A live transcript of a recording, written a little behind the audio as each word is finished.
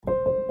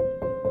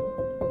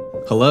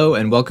Hello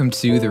and welcome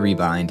to The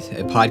Rebind,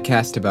 a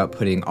podcast about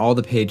putting all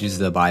the pages of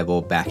the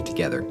Bible back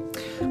together.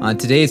 On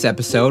today's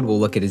episode, we'll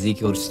look at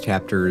Ezekiel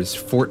chapters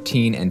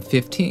 14 and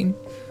 15.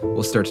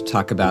 We'll start to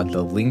talk about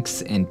the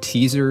links and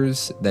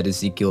teasers that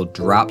Ezekiel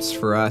drops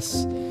for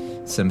us,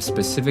 some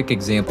specific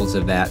examples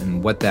of that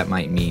and what that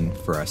might mean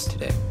for us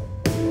today.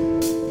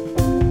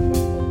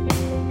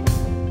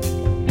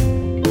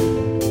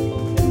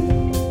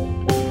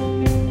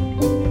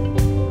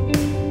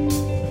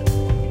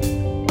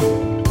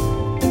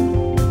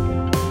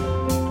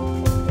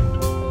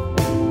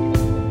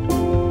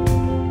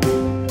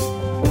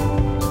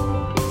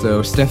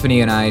 So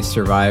Stephanie and I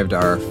survived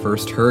our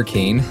first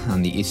hurricane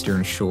on the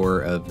eastern shore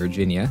of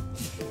Virginia.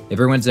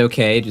 Everyone's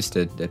okay, just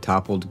a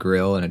toppled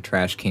grill and a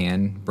trash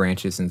can,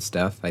 branches and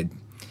stuff. I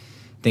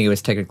think it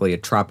was technically a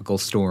tropical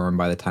storm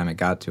by the time it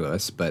got to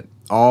us, but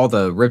all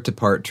the ripped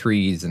apart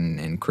trees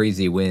and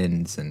crazy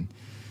winds, and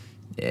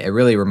it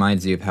really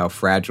reminds you of how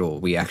fragile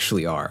we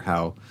actually are,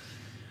 how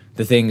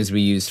the things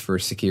we use for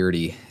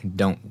security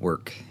don't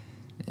work.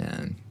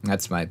 And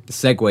that's my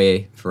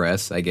segue for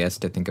us, I guess,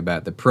 to think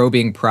about the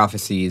probing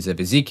prophecies of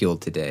Ezekiel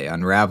today,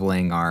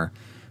 unraveling our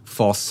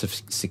false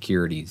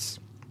securities.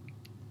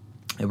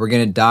 And we're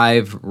going to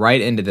dive right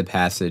into the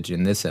passage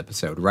in this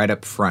episode, right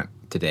up front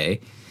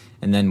today,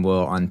 and then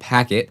we'll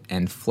unpack it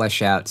and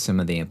flesh out some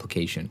of the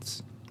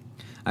implications.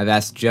 I've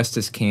asked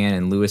Justice Can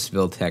in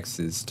Louisville,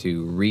 Texas,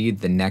 to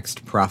read the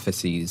next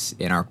prophecies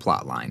in our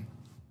plotline.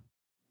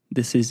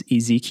 This is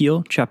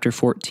Ezekiel chapter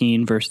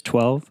 14, verse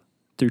 12.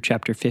 Through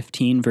chapter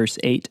 15, verse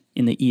 8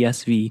 in the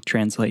ESV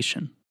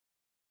translation.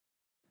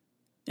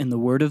 And the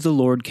word of the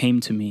Lord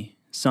came to me,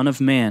 Son of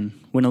man,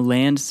 when a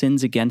land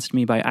sins against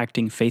me by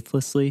acting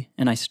faithlessly,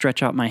 and I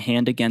stretch out my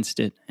hand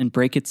against it, and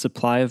break its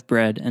supply of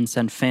bread, and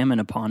send famine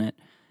upon it,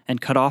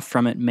 and cut off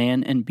from it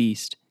man and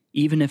beast,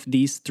 even if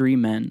these three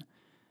men,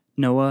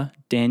 Noah,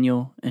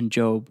 Daniel, and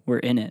Job, were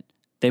in it,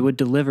 they would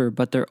deliver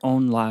but their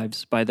own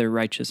lives by their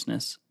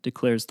righteousness,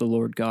 declares the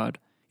Lord God.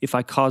 If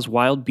I cause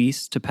wild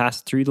beasts to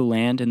pass through the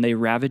land, and they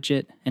ravage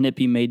it, and it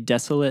be made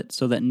desolate,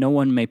 so that no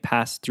one may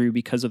pass through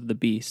because of the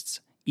beasts,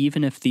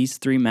 even if these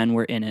three men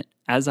were in it,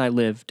 as I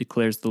live,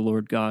 declares the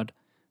Lord God,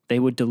 they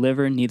would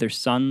deliver neither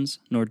sons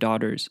nor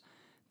daughters.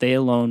 They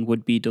alone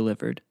would be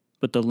delivered,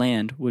 but the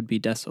land would be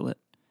desolate.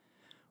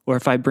 Or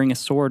if I bring a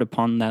sword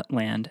upon that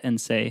land,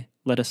 and say,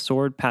 Let a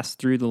sword pass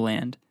through the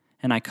land,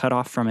 and I cut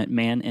off from it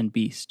man and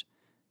beast,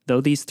 though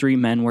these three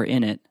men were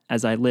in it,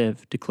 as I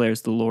live,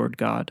 declares the Lord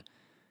God,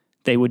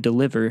 they would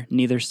deliver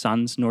neither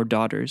sons nor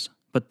daughters,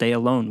 but they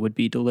alone would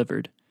be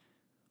delivered.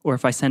 Or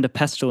if I send a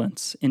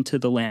pestilence into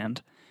the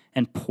land,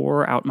 and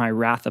pour out my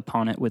wrath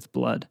upon it with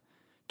blood,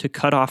 to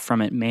cut off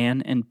from it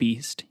man and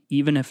beast,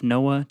 even if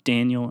Noah,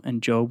 Daniel,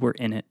 and Job were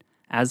in it,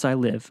 as I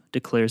live,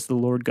 declares the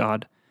Lord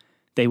God,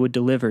 they would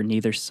deliver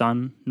neither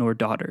son nor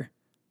daughter.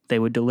 They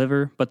would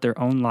deliver but their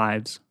own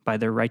lives by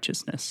their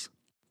righteousness.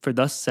 For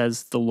thus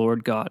says the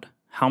Lord God,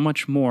 how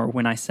much more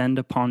when I send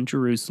upon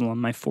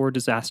Jerusalem my four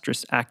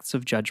disastrous acts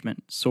of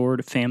judgment,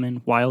 sword,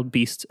 famine, wild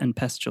beasts, and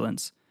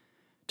pestilence,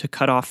 to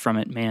cut off from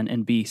it man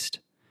and beast.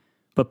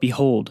 But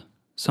behold,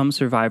 some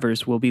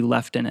survivors will be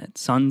left in it,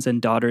 sons and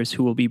daughters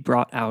who will be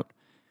brought out.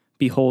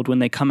 Behold, when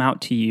they come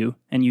out to you,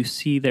 and you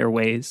see their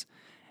ways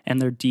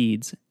and their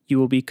deeds, you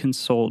will be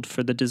consoled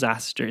for the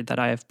disaster that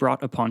I have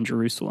brought upon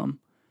Jerusalem,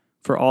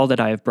 for all that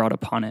I have brought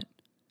upon it.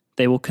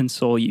 They will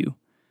console you.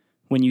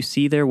 When you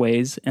see their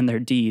ways and their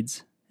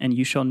deeds, and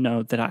you shall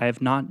know that I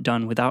have not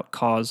done without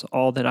cause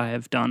all that I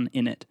have done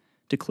in it,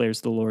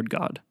 declares the Lord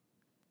God.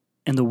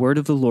 And the word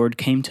of the Lord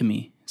came to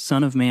me,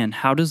 Son of man,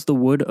 how does the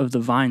wood of the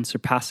vine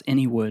surpass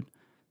any wood,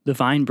 the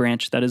vine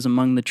branch that is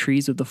among the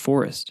trees of the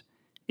forest?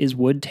 Is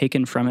wood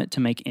taken from it to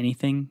make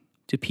anything?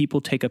 Do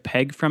people take a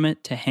peg from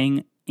it to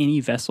hang any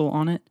vessel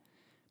on it?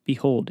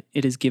 Behold,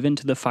 it is given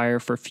to the fire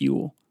for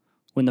fuel.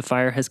 When the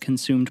fire has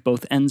consumed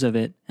both ends of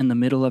it, and the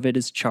middle of it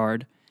is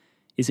charred,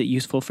 is it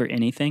useful for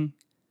anything?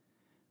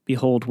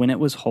 Behold, when it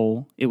was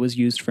whole, it was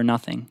used for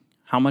nothing.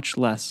 How much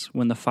less,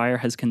 when the fire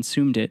has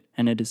consumed it,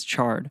 and it is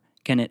charred,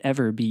 can it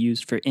ever be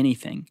used for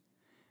anything?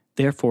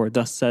 Therefore,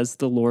 thus says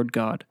the Lord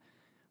God,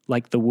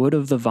 like the wood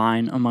of the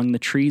vine among the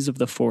trees of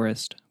the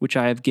forest, which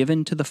I have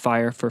given to the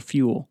fire for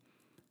fuel,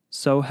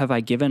 so have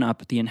I given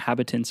up the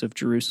inhabitants of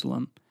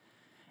Jerusalem.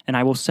 And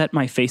I will set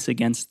my face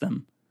against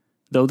them.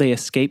 Though they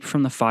escape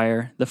from the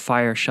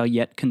fire shall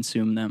yet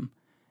consume them,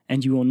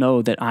 and you will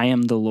know that I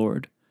am the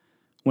Lord,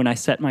 when I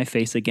set my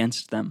face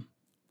against them,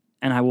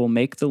 and I will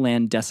make the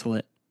land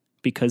desolate,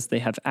 because they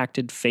have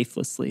acted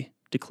faithlessly,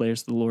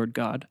 declares the Lord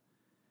God.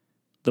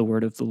 The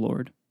word of the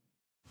Lord.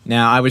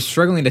 Now, I was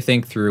struggling to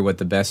think through what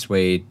the best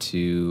way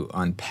to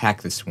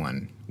unpack this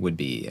one would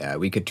be.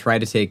 We could try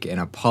to take an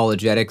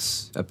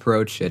apologetics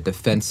approach, a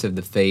defense of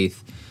the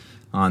faith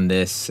on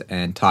this,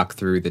 and talk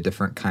through the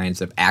different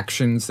kinds of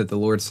actions that the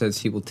Lord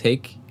says he will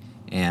take,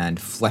 and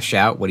flesh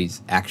out what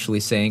he's actually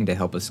saying to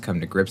help us come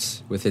to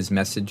grips with his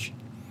message.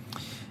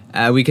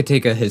 We could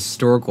take a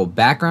historical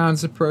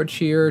backgrounds approach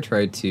here,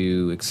 try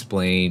to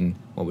explain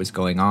what was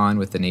going on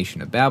with the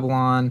nation of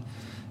Babylon,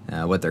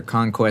 what their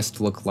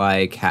conquest looked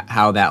like,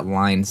 how that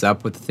lines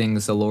up with the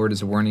things the Lord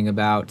is warning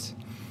about,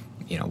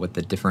 what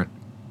the different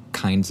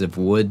kinds of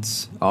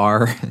woods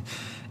are.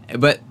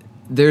 But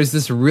there's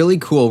this really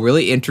cool,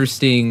 really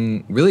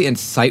interesting, really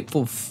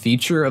insightful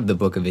feature of the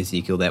book of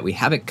Ezekiel that we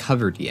haven't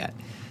covered yet.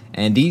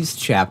 And these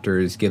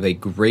chapters give a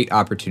great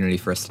opportunity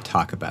for us to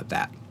talk about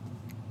that.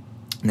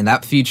 And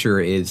that feature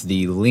is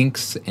the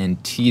links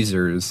and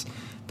teasers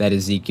that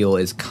Ezekiel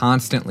is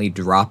constantly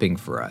dropping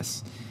for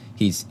us.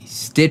 He's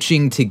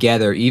stitching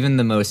together even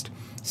the most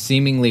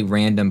seemingly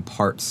random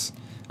parts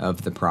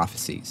of the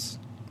prophecies.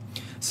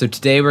 So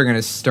today we're going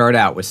to start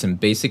out with some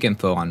basic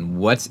info on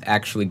what's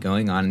actually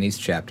going on in these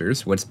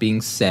chapters, what's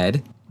being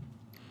said,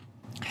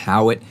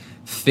 how it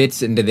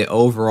fits into the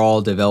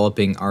overall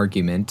developing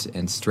argument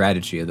and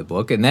strategy of the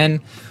book, and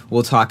then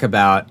we'll talk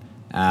about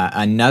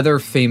another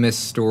famous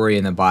story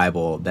in the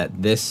Bible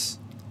that this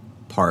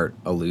part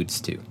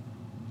alludes to.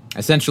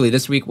 Essentially,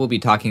 this week we'll be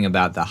talking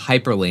about the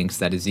hyperlinks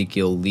that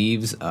Ezekiel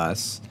leaves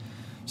us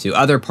to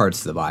other parts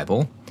of the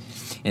Bible.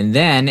 And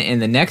then in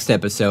the next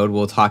episode,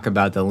 we'll talk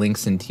about the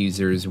links and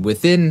teasers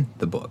within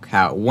the book,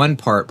 how one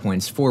part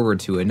points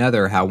forward to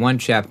another, how one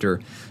chapter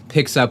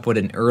picks up what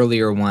an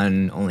earlier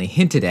one only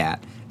hinted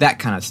at, that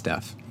kind of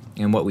stuff,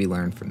 and what we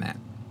learned from that.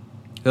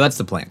 So that's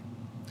the plan.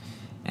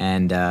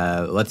 And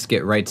let's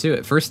get right to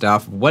it. First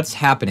off, what's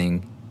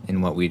happening in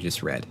what we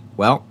just read?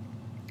 Well,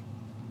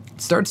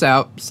 it starts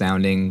out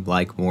sounding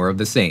like more of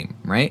the same,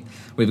 right?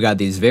 We've got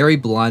these very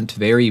blunt,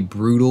 very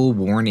brutal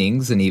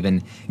warnings and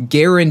even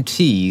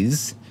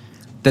guarantees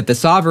that the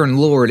sovereign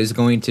Lord is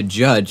going to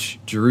judge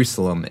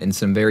Jerusalem in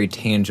some very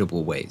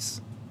tangible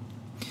ways.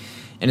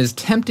 And as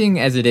tempting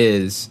as it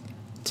is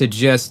to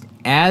just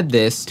add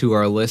this to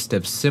our list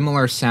of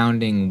similar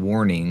sounding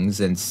warnings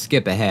and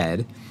skip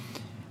ahead,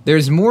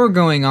 there's more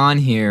going on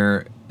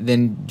here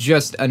than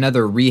just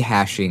another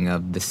rehashing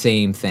of the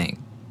same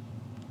thing.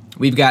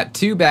 We've got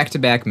two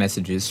back-to-back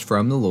messages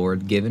from the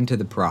Lord given to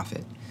the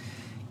prophet.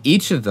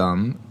 Each of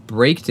them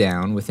break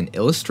down with an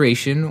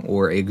illustration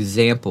or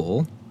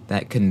example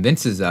that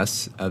convinces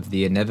us of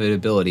the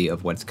inevitability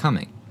of what's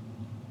coming.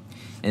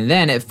 And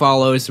then it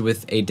follows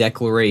with a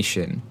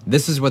declaration.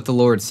 This is what the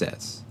Lord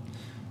says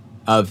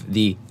of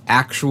the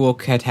actual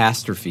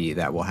catastrophe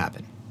that will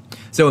happen.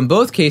 So in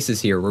both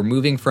cases here, we're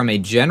moving from a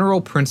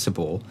general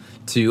principle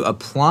to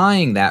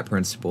applying that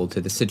principle to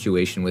the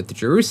situation with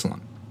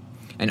Jerusalem.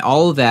 And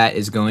all of that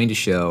is going to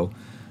show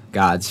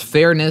God's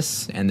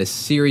fairness and the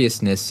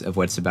seriousness of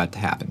what's about to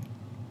happen.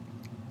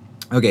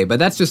 Okay, but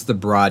that's just the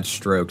broad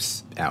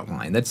strokes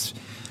outline.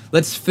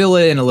 Let's fill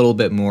it in a little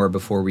bit more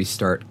before we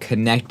start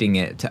connecting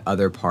it to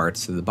other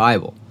parts of the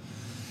Bible.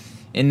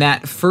 In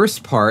that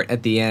first part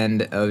at the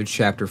end of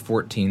chapter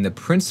 14, the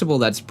principle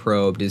that's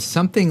probed is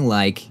something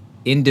like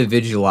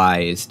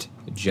individualized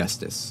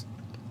justice.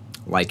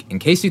 Like, in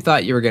case you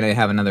thought you were going to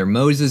have another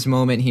Moses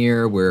moment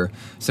here where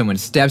someone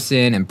steps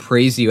in and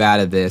prays you out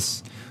of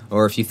this,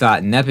 or if you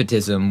thought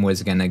nepotism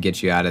was going to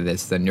get you out of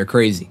this, then you're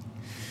crazy.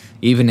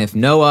 Even if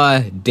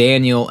Noah,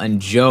 Daniel,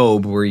 and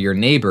Job were your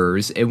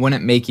neighbors, it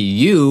wouldn't make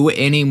you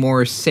any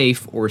more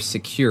safe or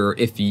secure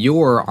if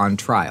you're on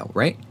trial,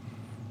 right?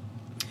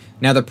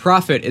 Now, the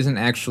prophet isn't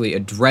actually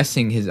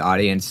addressing his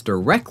audience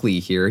directly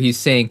here. He's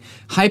saying,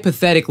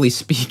 hypothetically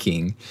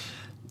speaking,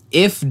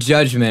 if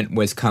judgment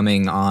was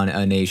coming on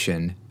a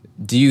nation,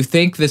 do you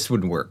think this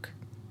would work?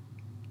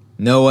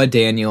 Noah,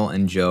 Daniel,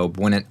 and Job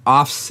wouldn't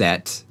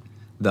offset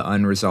the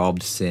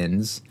unresolved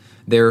sins.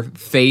 Their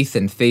faith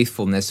and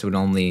faithfulness would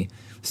only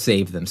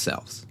save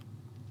themselves.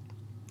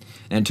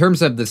 And in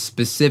terms of the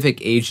specific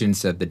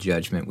agents of the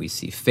judgment, we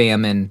see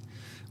famine,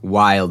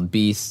 wild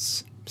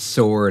beasts,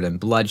 sword, and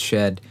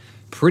bloodshed.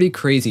 Pretty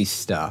crazy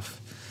stuff.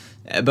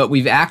 But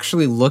we've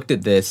actually looked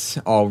at this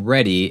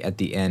already at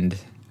the end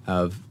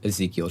of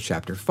Ezekiel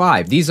chapter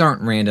 5. These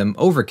aren't random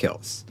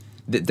overkills.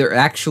 They're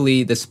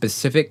actually the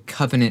specific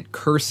covenant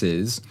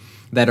curses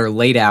that are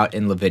laid out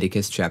in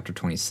Leviticus chapter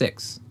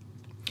 26.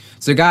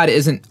 So God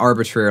isn't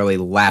arbitrarily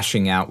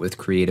lashing out with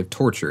creative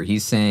torture.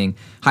 He's saying,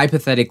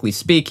 hypothetically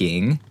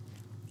speaking,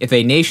 if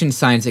a nation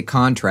signs a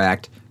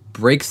contract,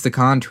 breaks the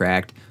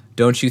contract,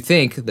 don't you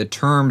think the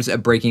terms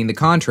of breaking the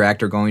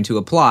contract are going to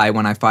apply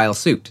when I file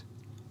suit?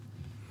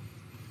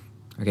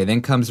 Okay,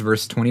 then comes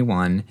verse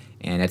 21,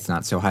 and it's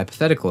not so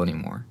hypothetical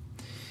anymore.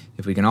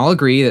 If we can all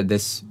agree that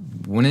this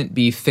wouldn't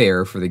be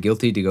fair for the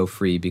guilty to go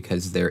free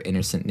because they're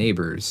innocent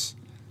neighbors,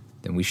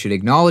 then we should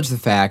acknowledge the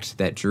fact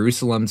that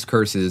Jerusalem's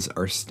curses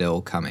are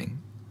still coming.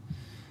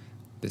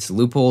 This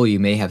loophole you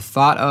may have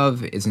thought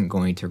of isn't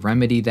going to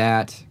remedy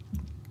that.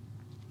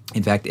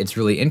 In fact, it's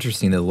really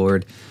interesting. The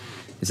Lord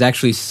is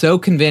actually so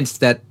convinced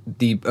that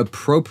the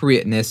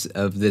appropriateness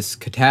of this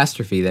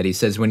catastrophe that he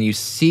says, when you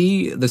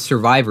see the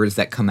survivors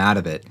that come out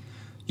of it,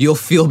 you'll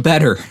feel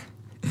better.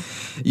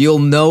 You'll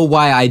know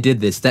why I did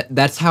this.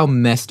 That's how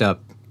messed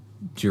up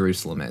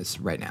Jerusalem is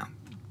right now.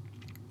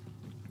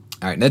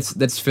 All right,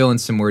 let's fill in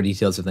some more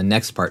details of the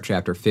next part,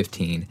 chapter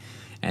 15,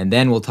 and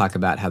then we'll talk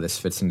about how this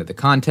fits into the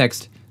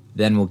context.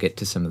 Then we'll get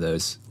to some of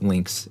those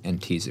links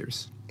and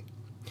teasers.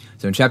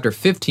 So in chapter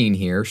 15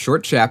 here,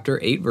 short chapter,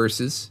 8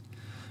 verses,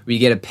 we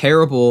get a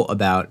parable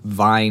about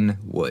vine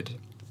wood.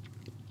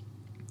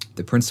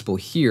 The principle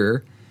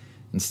here,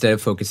 instead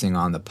of focusing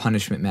on the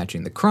punishment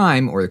matching the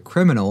crime or the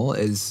criminal,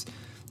 is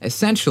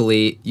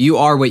essentially you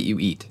are what you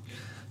eat.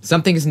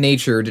 Something's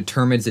nature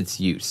determines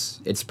its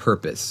use, its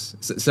purpose.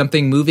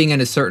 Something moving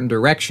in a certain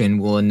direction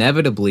will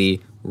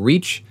inevitably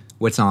reach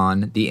what's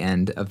on the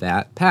end of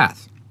that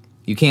path.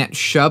 You can't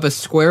shove a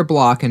square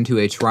block into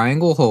a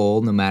triangle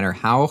hole no matter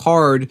how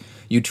hard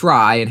you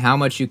try and how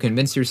much you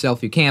convince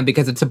yourself you can,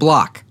 because it's a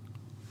block.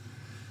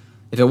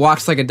 If it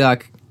walks like a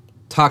duck,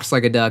 talks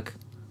like a duck,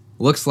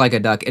 looks like a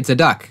duck, it's a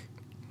duck.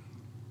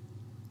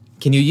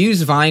 Can you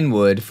use vine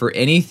wood for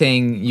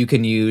anything you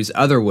can use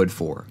other wood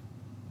for?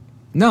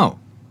 No.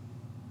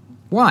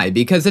 Why?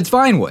 Because it's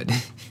vine wood.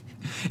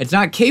 It's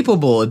not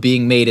capable of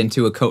being made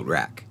into a coat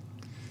rack.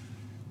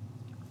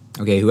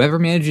 Okay, whoever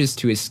manages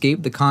to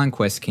escape the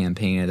conquest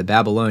campaign of the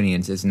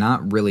Babylonians is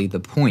not really the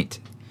point.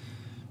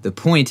 The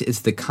point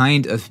is the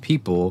kind of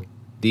people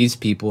these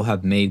people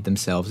have made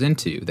themselves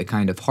into, the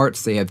kind of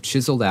hearts they have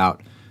chiseled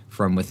out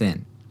from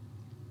within.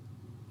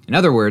 In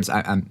other words,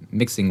 I'm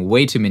mixing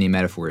way too many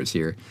metaphors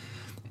here.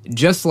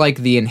 Just like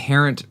the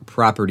inherent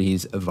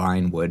properties of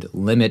vine wood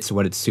limits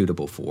what it's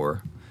suitable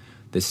for,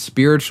 the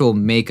spiritual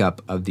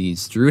makeup of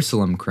these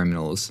Jerusalem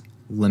criminals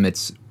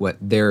limits what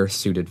they're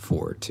suited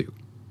for too.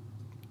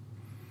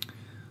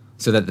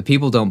 So that the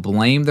people don't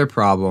blame their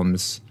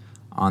problems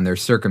on their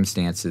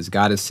circumstances,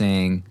 God is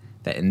saying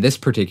that in this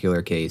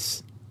particular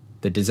case,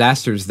 the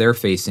disasters they're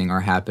facing are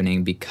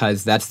happening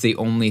because that's the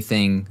only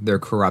thing their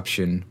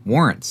corruption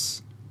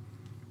warrants.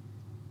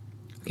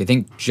 Okay,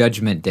 think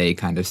Judgment Day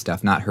kind of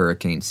stuff, not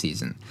hurricane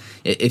season.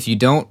 If you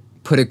don't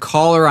put a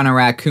collar on a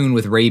raccoon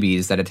with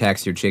rabies that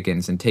attacks your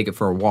chickens and take it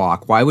for a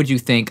walk, why would you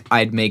think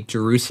I'd make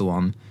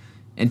Jerusalem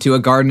into a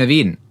Garden of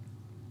Eden?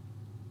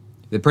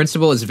 The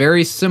principle is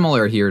very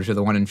similar here to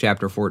the one in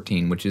chapter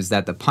 14, which is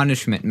that the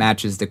punishment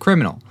matches the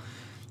criminal.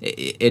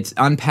 It's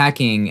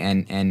unpacking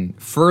and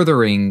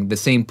furthering the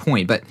same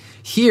point. But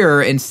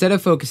here, instead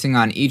of focusing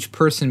on each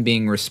person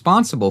being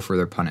responsible for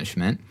their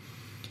punishment,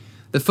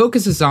 the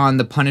focus is on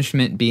the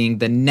punishment being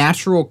the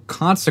natural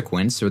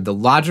consequence or the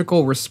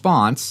logical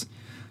response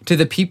to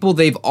the people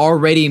they've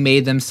already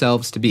made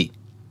themselves to be.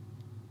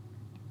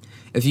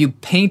 If you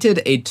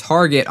painted a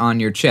target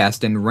on your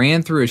chest and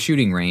ran through a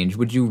shooting range,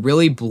 would you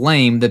really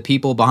blame the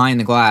people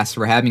behind the glass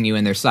for having you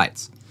in their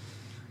sights?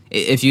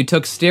 If you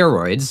took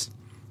steroids,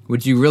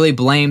 would you really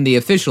blame the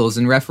officials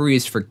and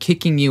referees for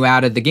kicking you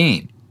out of the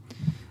game?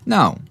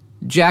 No.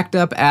 Jacked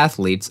up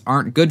athletes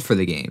aren't good for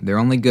the game. They're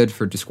only good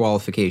for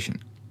disqualification.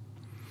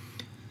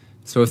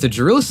 So if the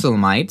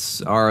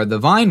Jerusalemites are the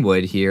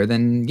vinewood here,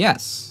 then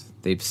yes,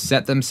 they've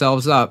set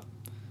themselves up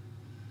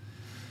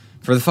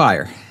for the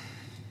fire.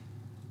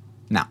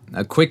 Now,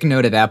 a quick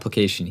note of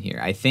application here.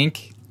 I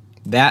think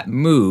that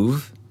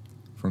move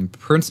from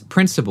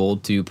principle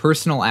to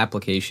personal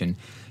application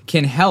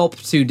can help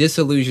to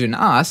disillusion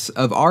us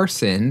of our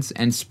sins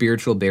and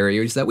spiritual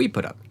barriers that we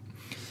put up.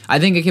 I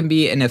think it can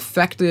be an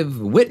effective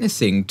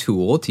witnessing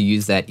tool, to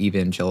use that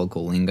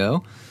evangelical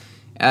lingo,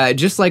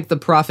 just like the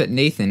prophet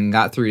Nathan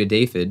got through to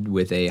David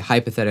with a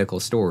hypothetical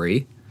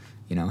story.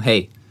 You know,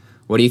 hey,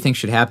 what do you think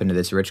should happen to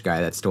this rich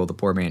guy that stole the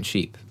poor man's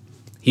sheep?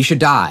 He should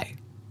die.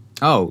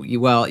 Oh,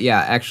 well,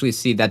 yeah, actually,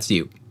 see, that's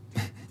you.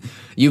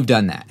 You've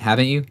done that,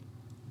 haven't you?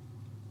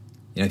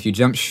 You know, if you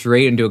jump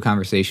straight into a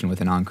conversation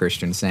with a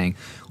non-Christian saying,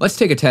 let's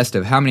take a test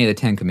of how many of the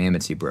 10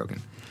 Commandments you've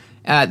broken,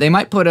 they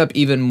might put up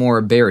even more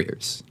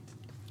barriers.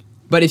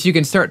 But if you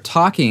can start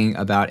talking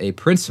about a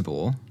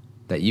principle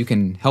that you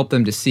can help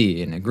them to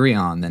see and agree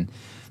on, then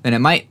it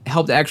might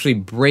help to actually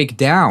break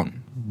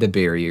down the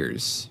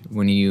barriers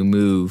when you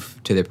move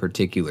to the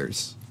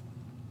particulars.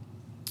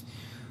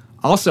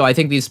 Also, I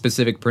think these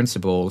specific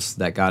principles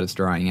that God is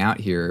drawing out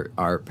here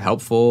are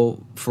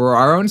helpful for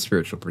our own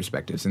spiritual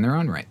perspectives in their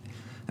own right.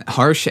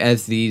 Harsh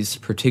as these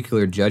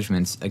particular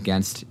judgments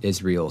against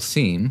Israel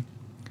seem,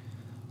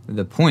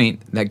 the point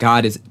that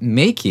God is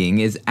making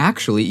is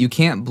actually you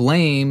can't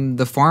blame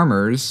the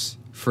farmers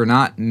for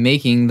not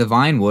making the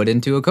vinewood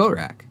into a coat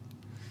rack.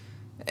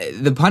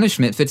 The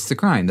punishment fits the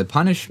crime. The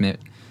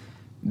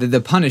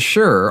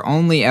punisher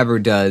only ever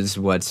does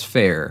what's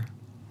fair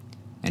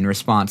in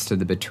response to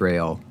the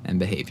betrayal and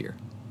behavior.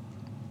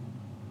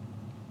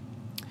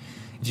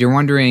 If you're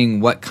wondering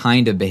what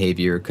kind of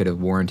behavior could have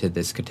warranted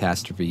this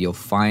catastrophe, you'll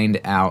find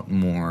out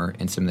more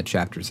in some of the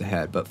chapters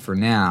ahead. But for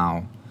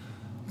now,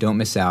 don't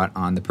miss out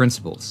on the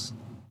principles.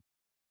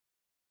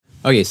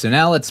 Okay, so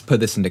now let's put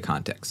this into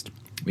context.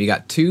 We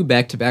got 2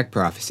 back-to-back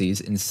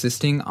prophecies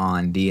insisting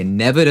on the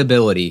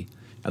inevitability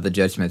of the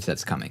judgment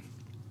that's coming,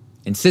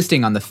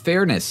 insisting on the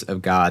fairness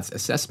of God's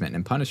assessment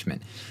and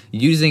punishment,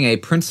 using a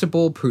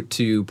principle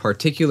to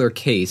particular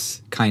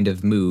case kind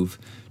of move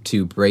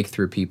to break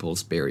through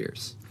people's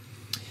barriers.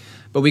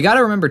 But we got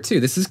to remember, too,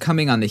 this is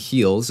coming on the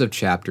heels of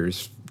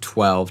chapters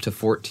 12 to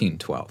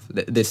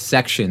 14:12, this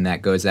section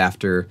that goes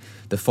after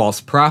the false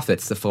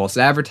prophets, the false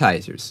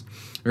advertisers.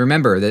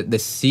 Remember that the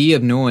sea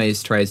of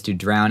noise tries to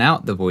drown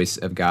out the voice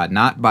of God,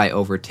 not by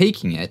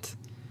overtaking it,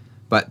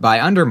 but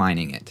by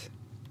undermining it.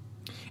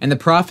 And the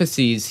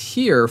prophecies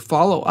here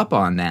follow up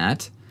on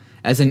that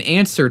as an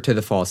answer to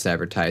the false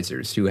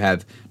advertisers who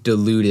have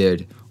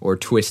diluted or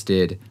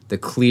twisted the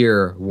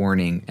clear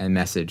warning and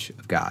message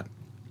of God.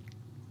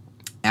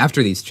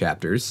 After these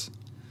chapters,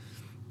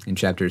 in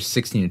chapters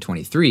 16 to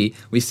 23,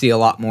 we see a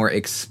lot more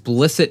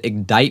explicit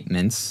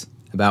indictments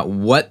about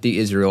what the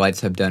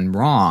Israelites have done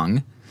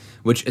wrong,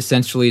 which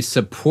essentially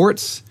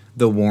supports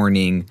the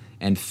warning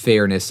and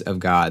fairness of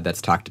God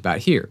that's talked about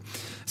here.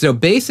 So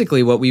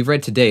basically what we've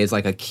read today is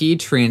like a key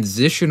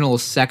transitional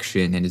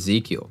section in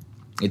Ezekiel.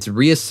 It's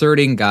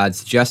reasserting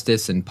God's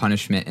justice and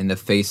punishment in the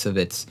face of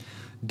its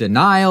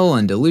denial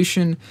and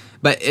dilution,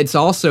 but it's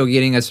also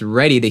getting us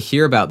ready to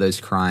hear about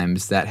those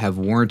crimes that have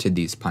warranted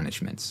these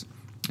punishments,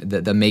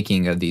 the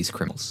making of these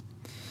criminals.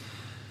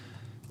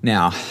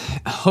 Now,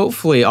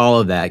 hopefully all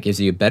of that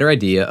gives you a better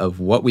idea of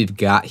what we've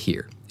got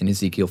here in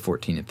Ezekiel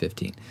 14 and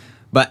 15.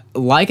 But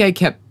like I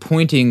kept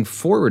pointing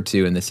forward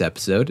to in this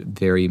episode,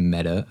 very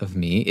meta of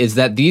me, is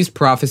that these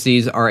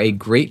prophecies are a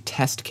great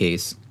test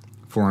case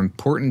for an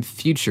important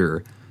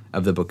future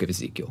of the book of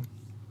Ezekiel.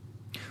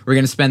 We're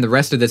going to spend the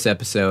rest of this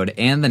episode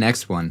and the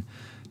next one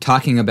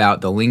talking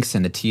about the links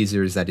and the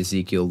teasers that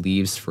Ezekiel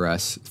leaves for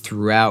us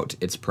throughout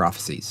its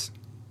prophecies.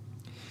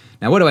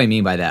 Now, what do I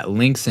mean by that?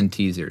 Links and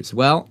teasers.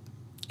 Well,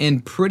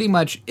 in pretty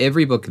much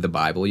every book of the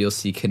Bible, you'll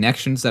see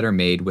connections that are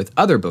made with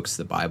other books of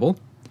the Bible,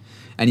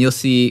 and you'll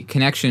see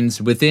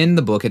connections within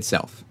the book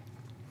itself.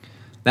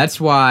 That's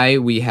why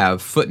we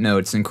have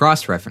footnotes and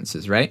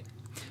cross-references, right?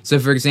 So,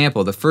 for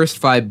example, the first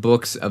 5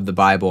 books of the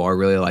Bible are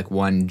really like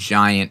one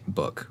giant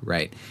book,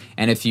 right?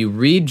 And if you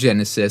read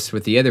Genesis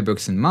with the other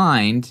books in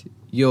mind,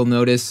 you'll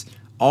notice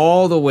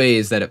all the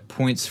ways that it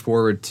points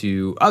forward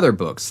to other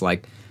books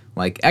like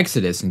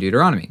Exodus and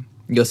Deuteronomy.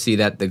 You'll see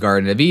that the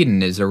Garden of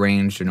Eden is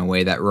arranged in a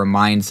way that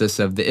reminds us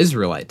of the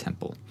Israelite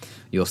temple.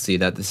 You'll see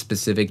that the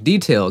specific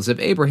details of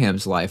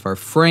Abraham's life are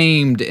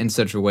framed in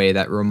such a way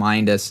that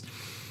remind us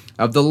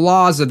of the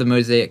laws of the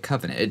Mosaic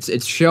covenant.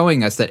 It's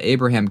showing us that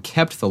Abraham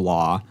kept the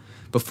law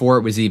before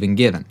it was even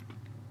given.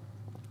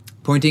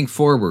 Pointing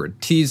forward,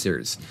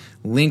 teasers,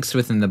 links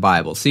within the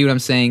Bible. See what I'm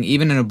saying?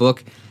 Even in a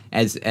book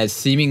as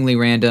seemingly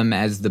random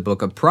as the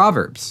book of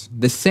Proverbs,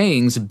 the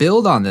sayings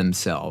build on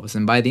themselves,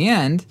 and by the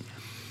end,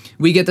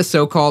 we get the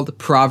so-called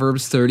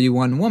Proverbs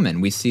 31 woman.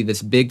 We see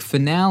this big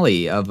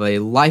finale of a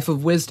life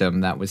of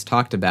wisdom that was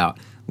talked about,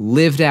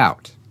 lived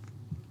out.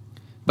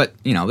 But,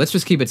 let's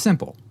just keep it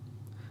simple.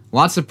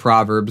 Lots of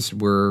Proverbs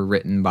were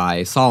written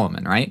by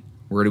Solomon, right?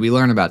 Where do we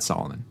learn about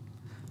Solomon?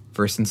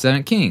 1st and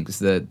 2nd Kings,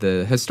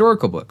 the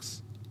historical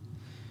books.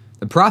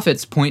 The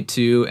prophets point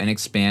to and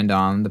expand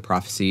on the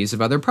prophecies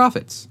of other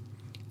prophets.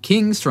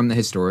 Kings from the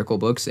historical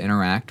books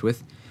interact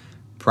with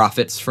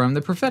prophets from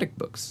the prophetic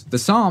books. The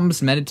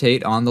Psalms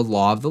meditate on the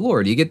law of the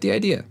Lord. You get the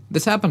idea.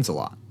 This happens a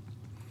lot.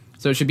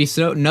 So it should be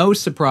no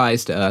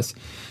surprise to us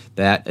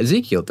that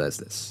Ezekiel does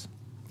this.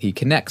 He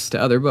connects to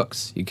other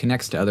books. He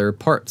connects to other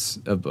parts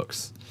of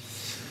books.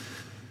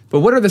 But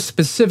what are the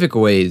specific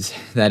ways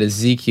that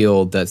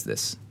Ezekiel does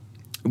this?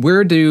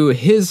 Where do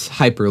his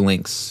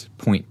hyperlinks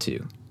point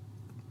to?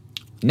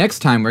 Next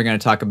time, we're going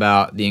to talk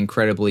about the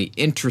incredibly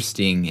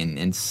interesting and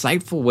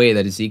insightful way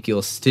that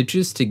Ezekiel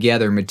stitches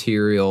together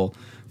material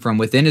from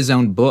within his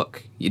own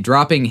book,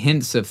 dropping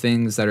hints of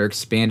things that are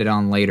expanded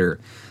on later,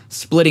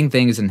 splitting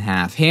things in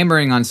half,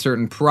 hammering on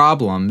certain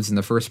problems in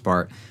the first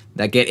part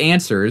that get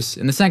answers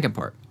in the second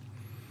part.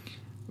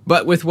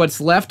 But with what's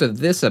left of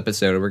this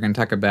episode, we're going to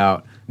talk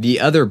about the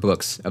other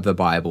books of the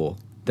Bible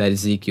that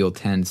Ezekiel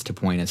tends to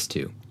point us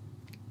to.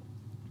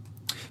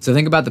 So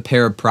think about the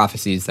pair of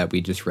prophecies that we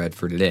just read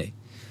for today.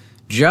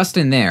 Just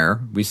in there,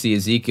 we see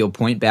Ezekiel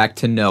point back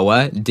to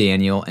Noah,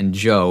 Daniel, and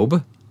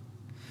Job.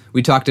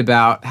 We talked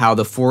about how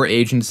the 4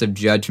 agents of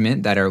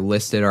judgment that are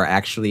listed are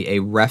actually a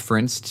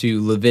reference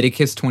to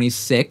Leviticus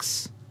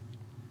 26.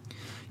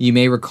 You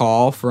may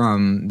recall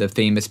from the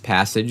famous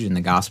passage in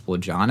the Gospel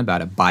of John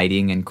about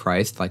abiding in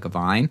Christ like a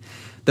vine.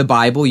 The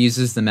Bible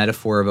uses the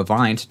metaphor of a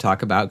vine to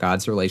talk about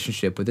God's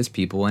relationship with his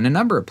people in a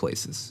number of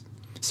places.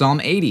 Psalm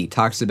 80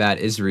 talks about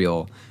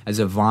Israel as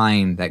a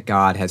vine that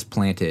God has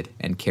planted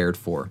and cared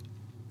for.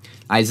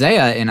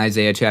 Isaiah in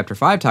Isaiah chapter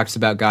 5 talks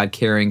about God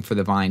caring for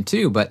the vine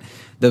too, but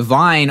the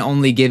vine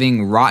only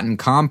giving rotten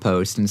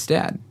compost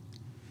instead.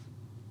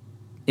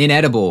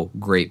 Inedible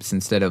grapes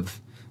instead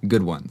of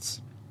good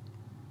ones.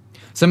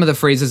 Some of the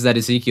phrases that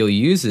Ezekiel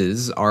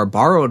uses are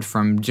borrowed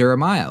from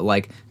Jeremiah,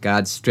 like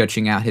God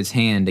stretching out his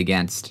hand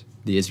against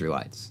the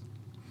Israelites.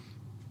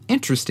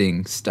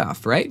 Interesting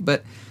stuff, right?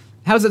 But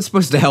how's it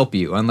supposed to help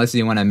you unless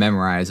you want to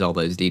memorize all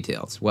those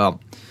details?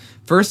 Well,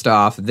 first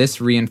off, this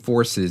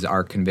reinforces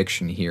our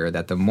conviction here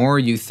that the more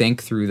you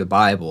think through the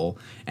Bible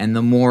and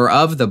the more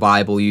of the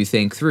Bible you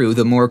think through,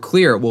 the more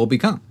clear it will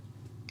become.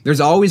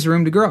 There's always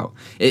room to grow.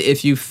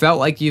 If you felt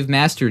like you've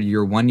mastered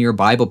your 1-year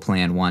Bible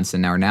plan once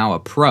and are now a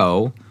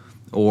pro,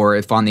 or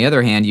if on the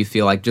other hand you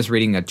feel like just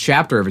reading a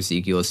chapter of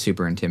Ezekiel is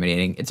super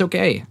intimidating, it's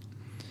okay.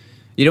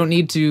 You don't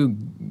need to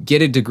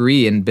get a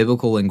degree in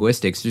biblical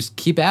linguistics. Just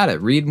keep at it.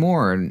 Read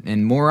more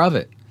and more of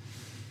it.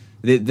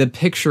 The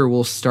picture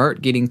will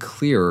start getting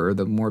clearer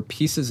the more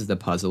pieces of the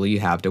puzzle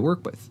you have to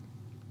work with.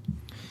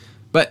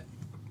 But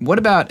what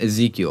about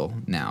Ezekiel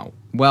now?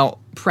 Well,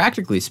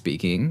 practically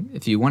speaking,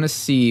 if you want to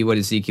see what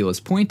Ezekiel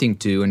is pointing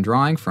to and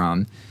drawing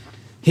from,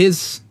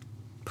 his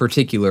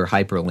particular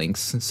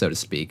hyperlinks, so to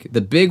speak,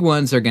 the big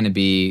ones are going to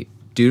be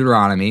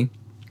Deuteronomy,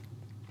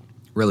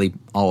 really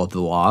all of the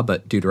law,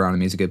 but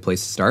Deuteronomy is a good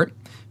place to start.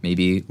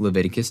 Maybe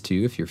Leviticus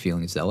too, if you're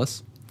feeling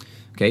zealous.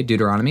 Okay,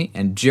 Deuteronomy,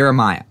 and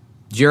Jeremiah.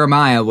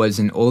 Jeremiah was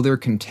an older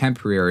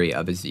contemporary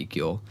of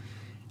Ezekiel,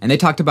 and they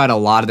talked about a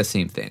lot of the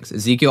same things.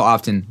 Ezekiel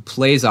often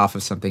plays off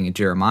of something that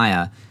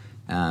Jeremiah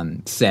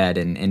said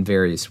in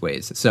various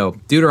ways. So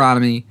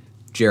Deuteronomy,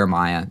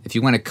 Jeremiah. If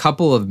you want a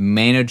couple of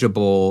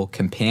manageable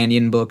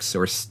companion books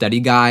or study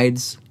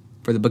guides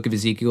for the book of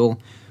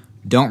Ezekiel,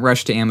 don't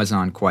rush to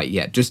Amazon quite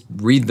yet. Just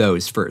read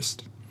those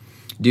first.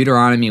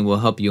 Deuteronomy will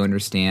help you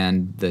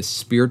understand the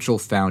spiritual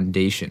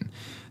foundation,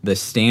 the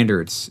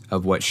standards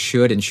of what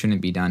should and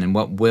shouldn't be done, and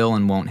what will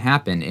and won't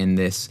happen in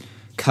this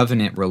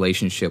covenant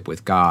relationship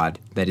with God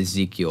that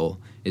Ezekiel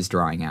is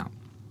drawing out.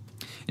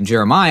 And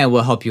Jeremiah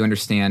will help you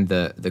understand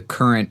the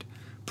current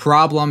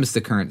problems,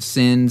 the current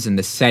sins, and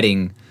the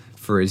setting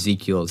for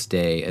Ezekiel's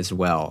day as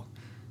well.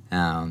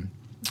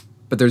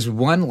 But there's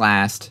one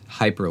last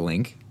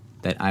hyperlink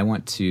that I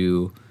want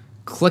to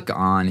click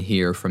on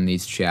here from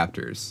these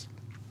chapters.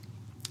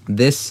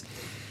 This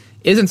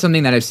isn't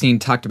something that I've seen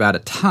talked about a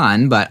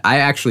ton, but I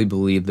actually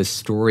believe the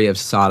story of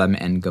Sodom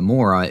and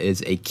Gomorrah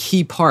is a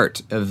key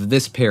part of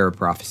this pair of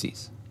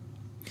prophecies.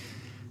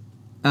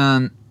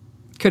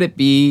 Could it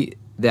be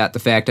that the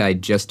fact I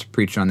just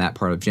preached on that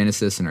part of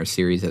Genesis in our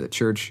series at the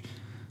church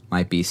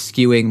might be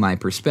skewing my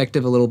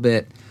perspective a little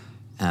bit?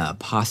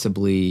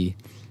 Possibly,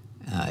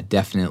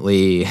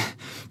 definitely.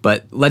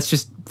 But let's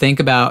just think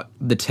about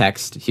the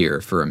text here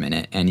for a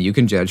minute, and you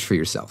can judge for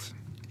yourself.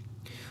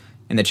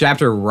 In the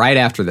chapter right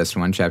after this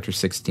one, chapter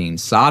 16,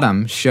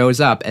 Sodom shows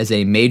up as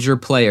a major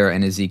player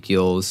in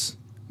Ezekiel's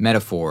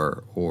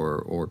metaphor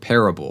or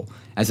parable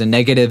as a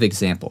negative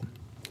example.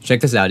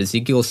 Check this out,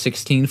 Ezekiel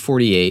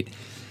 16:48.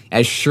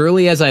 As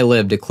surely as I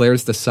live,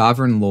 declares the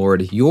sovereign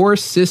Lord, your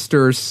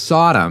sister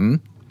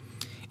Sodom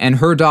and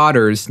her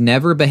daughters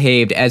never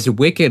behaved as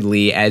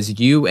wickedly as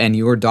you and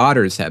your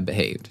daughters have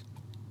behaved.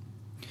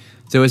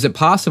 So is it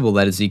possible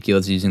that Ezekiel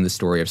is using the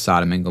story of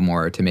Sodom and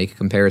Gomorrah to make a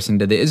comparison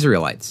to the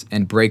Israelites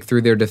and break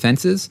through their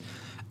defenses?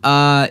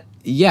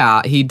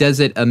 Yeah, he does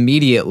it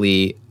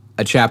immediately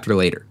a chapter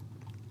later.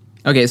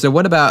 Okay, so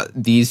what about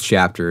these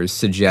chapters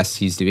suggests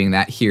he's doing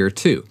that here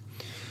too?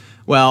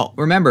 Well,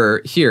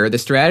 remember, here the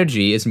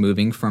strategy is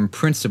moving from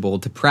principle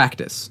to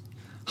practice,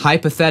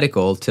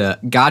 hypothetical to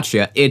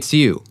gotcha, it's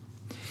you.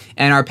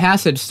 And our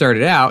passage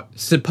started out,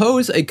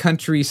 suppose a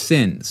country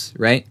sins,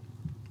 right?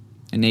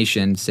 A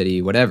nation,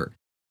 city, whatever.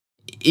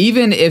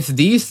 Even if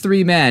these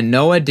three men,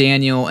 Noah,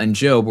 Daniel, and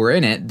Job, were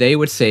in it, they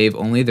would save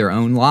only their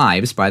own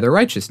lives by their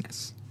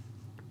righteousness.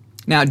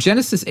 Now,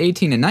 Genesis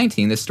 18 and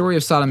 19, the story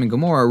of Sodom and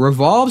Gomorrah,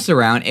 revolves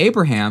around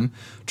Abraham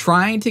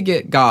trying to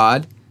get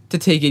God to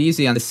take it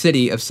easy on the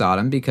city of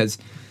Sodom because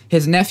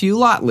his nephew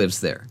Lot lives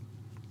there.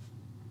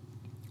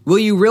 Will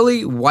you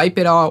really wipe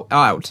it all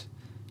out,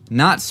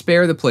 not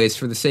spare the place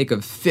for the sake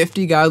of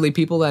 50 godly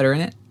people that are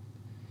in it?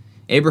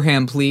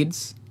 Abraham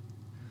pleads,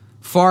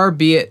 far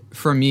be it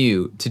from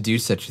you to do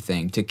such a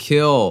thing, to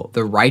kill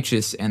the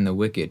righteous and the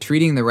wicked,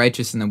 treating the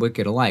righteous and the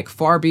wicked alike.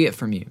 Far be it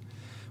from you.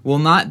 Will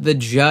not the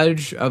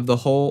judge of the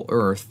whole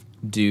earth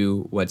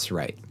do what's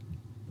right?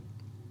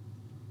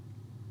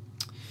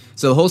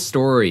 So the whole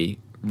story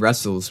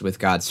wrestles with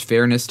God's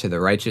fairness to the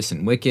righteous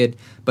and wicked,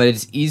 but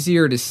it's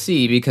easier to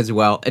see because,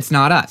 well, it's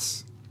not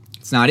us.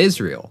 It's not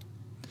Israel.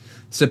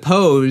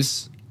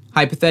 Suppose,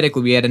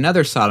 hypothetically, we had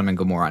another Sodom and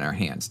Gomorrah on our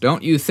hands.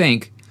 Don't you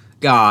think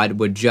God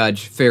would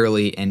judge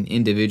fairly and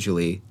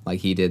individually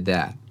like he did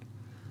that?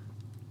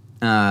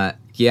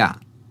 Yeah.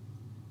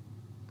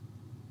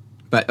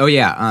 But,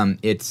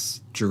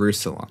 it's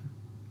Jerusalem.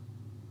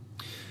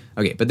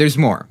 Okay, but there's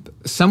more.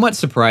 Somewhat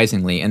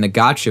surprisingly, in the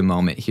gotcha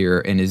moment here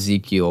in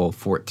Ezekiel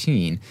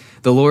 14,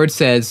 the Lord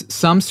says,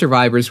 some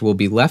survivors will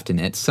be left in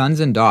it, sons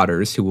and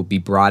daughters who will be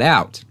brought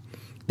out.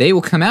 They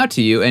will come out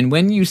to you, and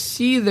when you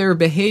see their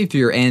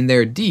behavior and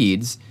their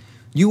deeds,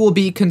 you will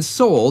be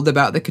consoled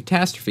about the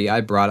catastrophe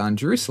I brought on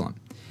Jerusalem.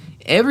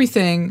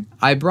 Everything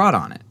I brought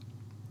on it.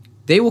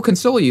 They will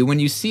console you when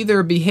you see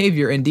their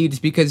behavior and deeds,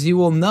 because you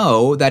will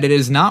know that it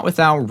is not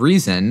without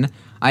reason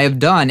I have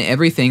done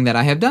everything that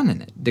I have done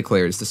in it,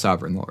 declares the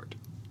sovereign Lord.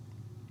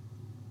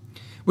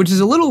 Which is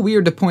a little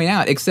weird to point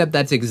out, except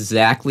that's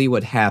exactly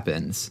what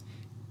happens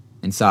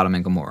in Sodom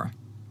and Gomorrah.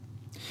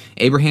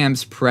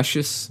 Abraham's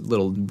precious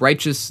little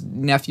righteous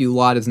nephew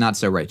Lot is not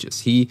so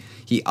righteous. He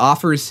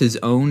offers his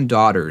own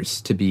daughters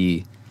to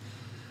be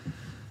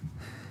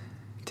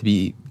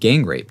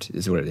gang raped,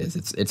 is what it is.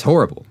 It's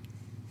horrible.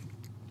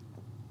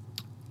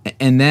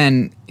 And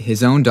then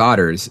his own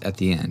daughters at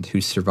the end,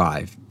 who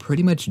survive,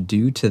 pretty much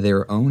due to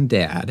their own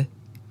dad,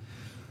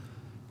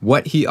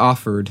 what he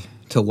offered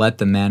to let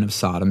the men of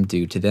Sodom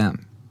do to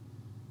them.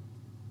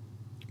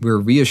 We're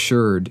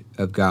reassured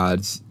of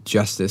God's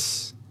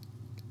justice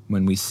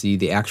when we see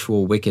the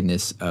actual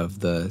wickedness of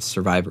the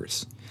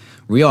survivors,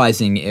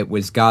 realizing it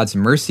was God's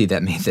mercy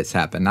that made this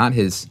happen, not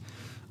his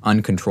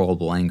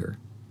uncontrollable anger.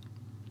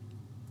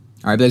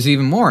 All right, but there's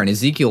even more. In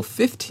Ezekiel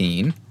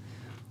 15,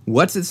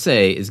 what's it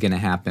say is going to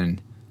happen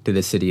to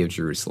the city of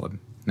Jerusalem?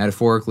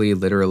 Metaphorically,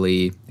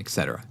 literally,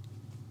 etc.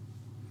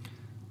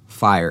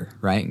 Fire,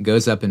 right? It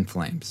goes up in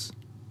flames.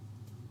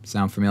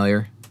 Sound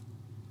familiar?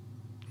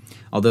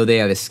 Although they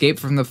have escaped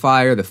from the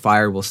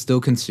fire will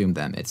still consume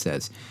them, it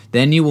says.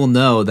 Then you will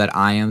know that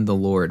I am the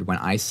Lord when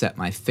I set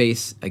my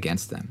face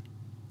against them.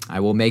 I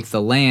will make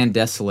the land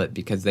desolate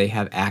because they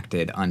have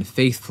acted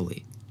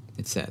unfaithfully,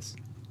 it says.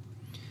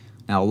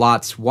 Now,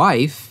 Lot's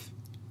wife,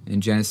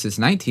 in Genesis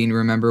 19,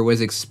 remember, was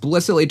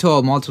explicitly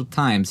told multiple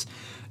times,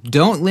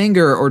 don't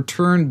linger or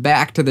turn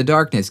back to the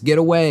darkness, get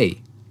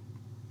away.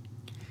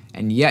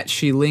 And yet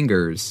she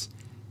lingers,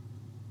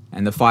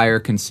 and the fire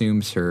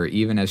consumes her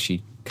even as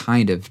she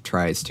kind of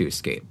tries to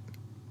escape.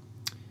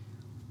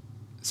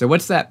 So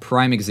what's that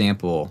prime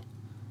example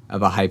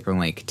of a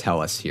hyperlink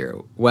tell us here?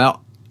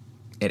 Well,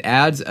 it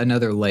adds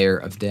another layer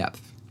of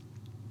depth.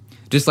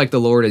 Just like the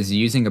Lord is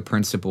using a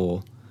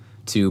principle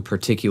to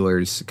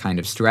particulars kind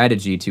of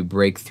strategy to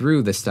break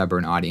through the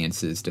stubborn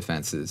audience's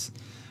defenses,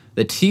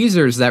 the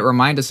teasers that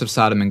remind us of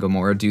Sodom and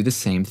Gomorrah do the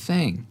same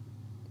thing.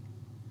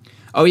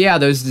 Oh yeah,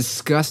 those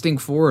disgusting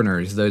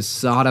foreigners, those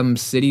Sodom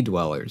city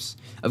dwellers.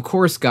 Of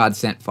course God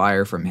sent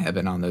fire from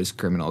heaven on those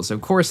criminals.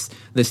 Of course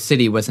the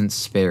city wasn't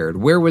spared.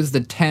 Where was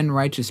the 10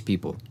 righteous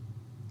people?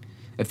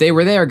 If they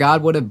were there,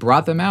 God would have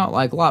brought them out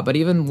like Lot, but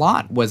even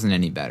Lot wasn't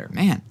any better.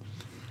 Man.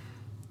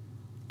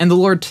 And the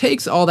Lord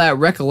takes all that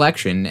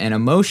recollection and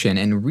emotion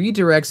and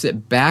redirects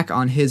it back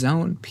on his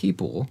own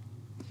people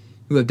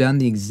who have done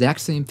the exact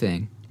same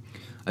thing,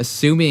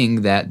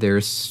 assuming that their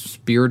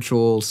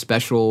spiritual,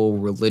 special,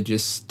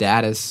 religious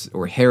status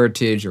or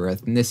heritage or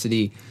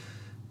ethnicity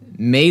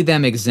made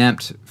them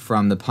exempt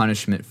from the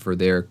punishment for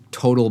their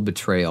total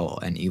betrayal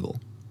and evil.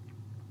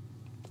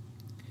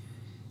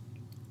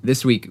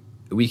 This week,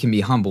 we can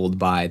be humbled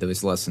by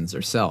those lessons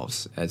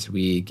ourselves as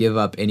we give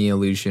up any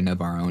illusion of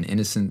our own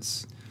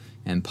innocence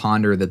and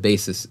ponder the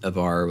basis of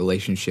our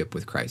relationship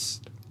with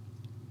Christ.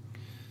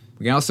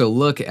 We can also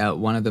look at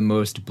one of the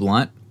most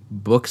blunt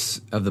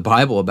books of the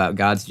Bible about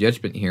God's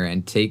judgment here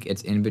and take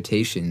its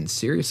invitation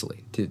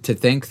seriously, to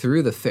think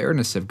through the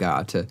fairness of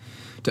God, to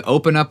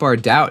open up our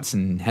doubts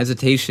and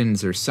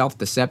hesitations or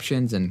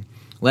self-deceptions and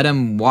let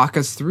him walk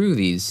us through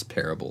these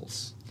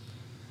parables.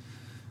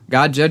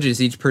 God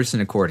judges each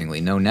person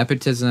accordingly. No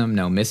nepotism,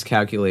 no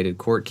miscalculated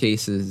court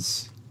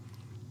cases.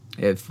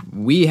 If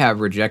we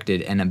have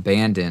rejected and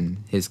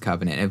abandoned his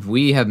covenant, if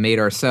we have made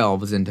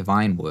ourselves into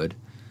vinewood,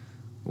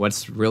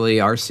 what's really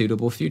our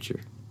suitable future?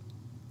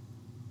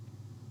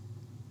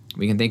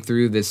 We can think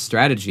through this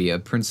strategy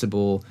of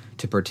principle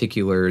to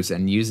particulars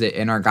and use it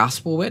in our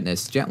gospel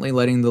witness, gently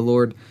letting the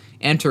Lord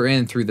enter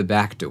in through the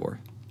back door.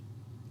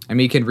 And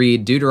we can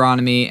read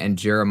Deuteronomy and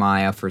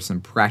Jeremiah for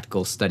some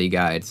practical study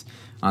guides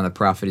on the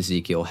prophet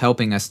Ezekiel,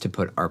 helping us to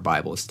put our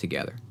Bibles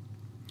together.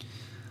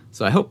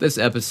 So I hope this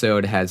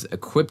episode has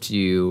equipped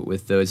you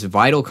with those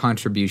vital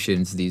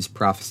contributions these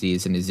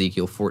prophecies in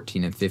Ezekiel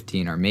 14 and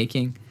 15 are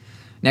making.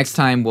 Next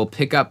time, we'll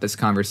pick up this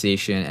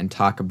conversation and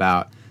talk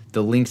about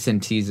the links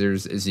and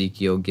teasers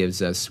Ezekiel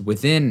gives us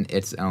within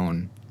its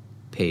own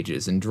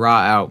pages and draw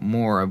out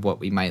more of what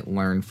we might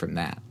learn from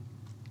that.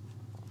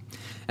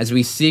 As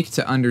we seek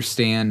to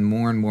understand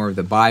more and more of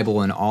the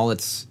Bible and all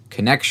its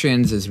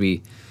connections, as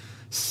we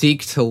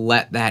seek to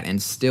let that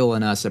instill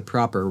in us a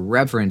proper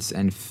reverence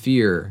and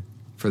fear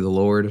for the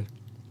Lord,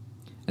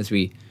 as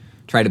we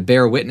try to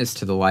bear witness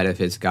to the light of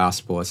his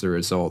gospel as a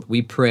result,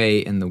 we pray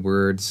in the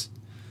words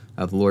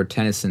of Lord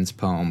Tennyson's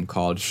poem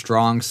called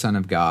Strong Son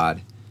of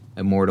God,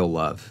 Immortal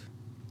Love.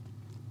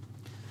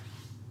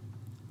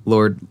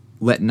 Lord,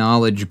 let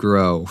knowledge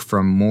grow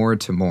from more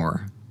to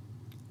more,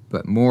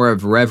 but more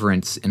of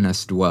reverence in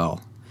us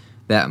dwell,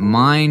 that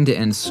mind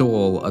and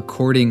soul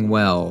according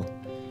well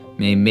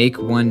may make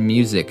one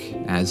music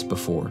as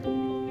before.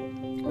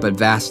 But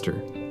vaster,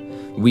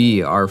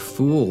 we are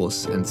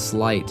fools and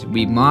slight,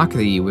 we mock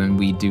thee when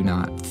we do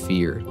not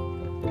fear.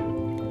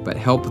 But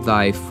help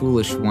thy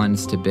foolish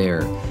ones to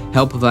bear,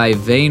 help thy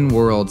vain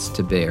worlds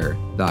to bear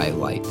thy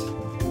light.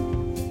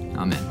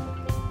 Amen.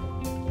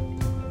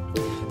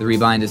 The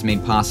Rebind is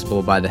made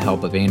possible by the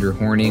help of Andrew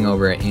Horning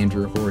over at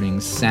Andrew Horning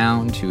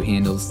Sound, who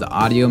handles the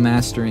audio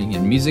mastering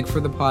and music for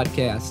the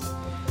podcast,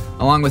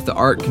 along with the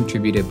art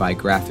contributed by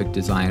graphic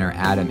designer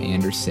Adam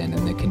Anderson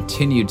and the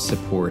continued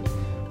support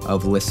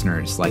of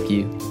listeners like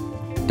you.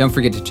 Don't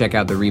forget to check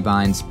out the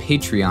Rebind's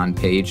Patreon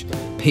page,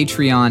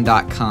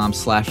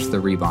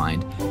 patreon.com/The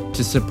Rebind,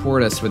 to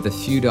support us with a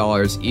few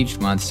dollars each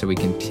month so we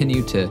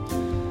continue to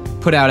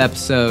put out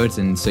episodes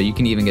and so you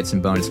can even get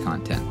some bonus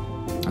content.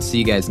 I'll see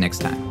you guys next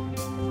time.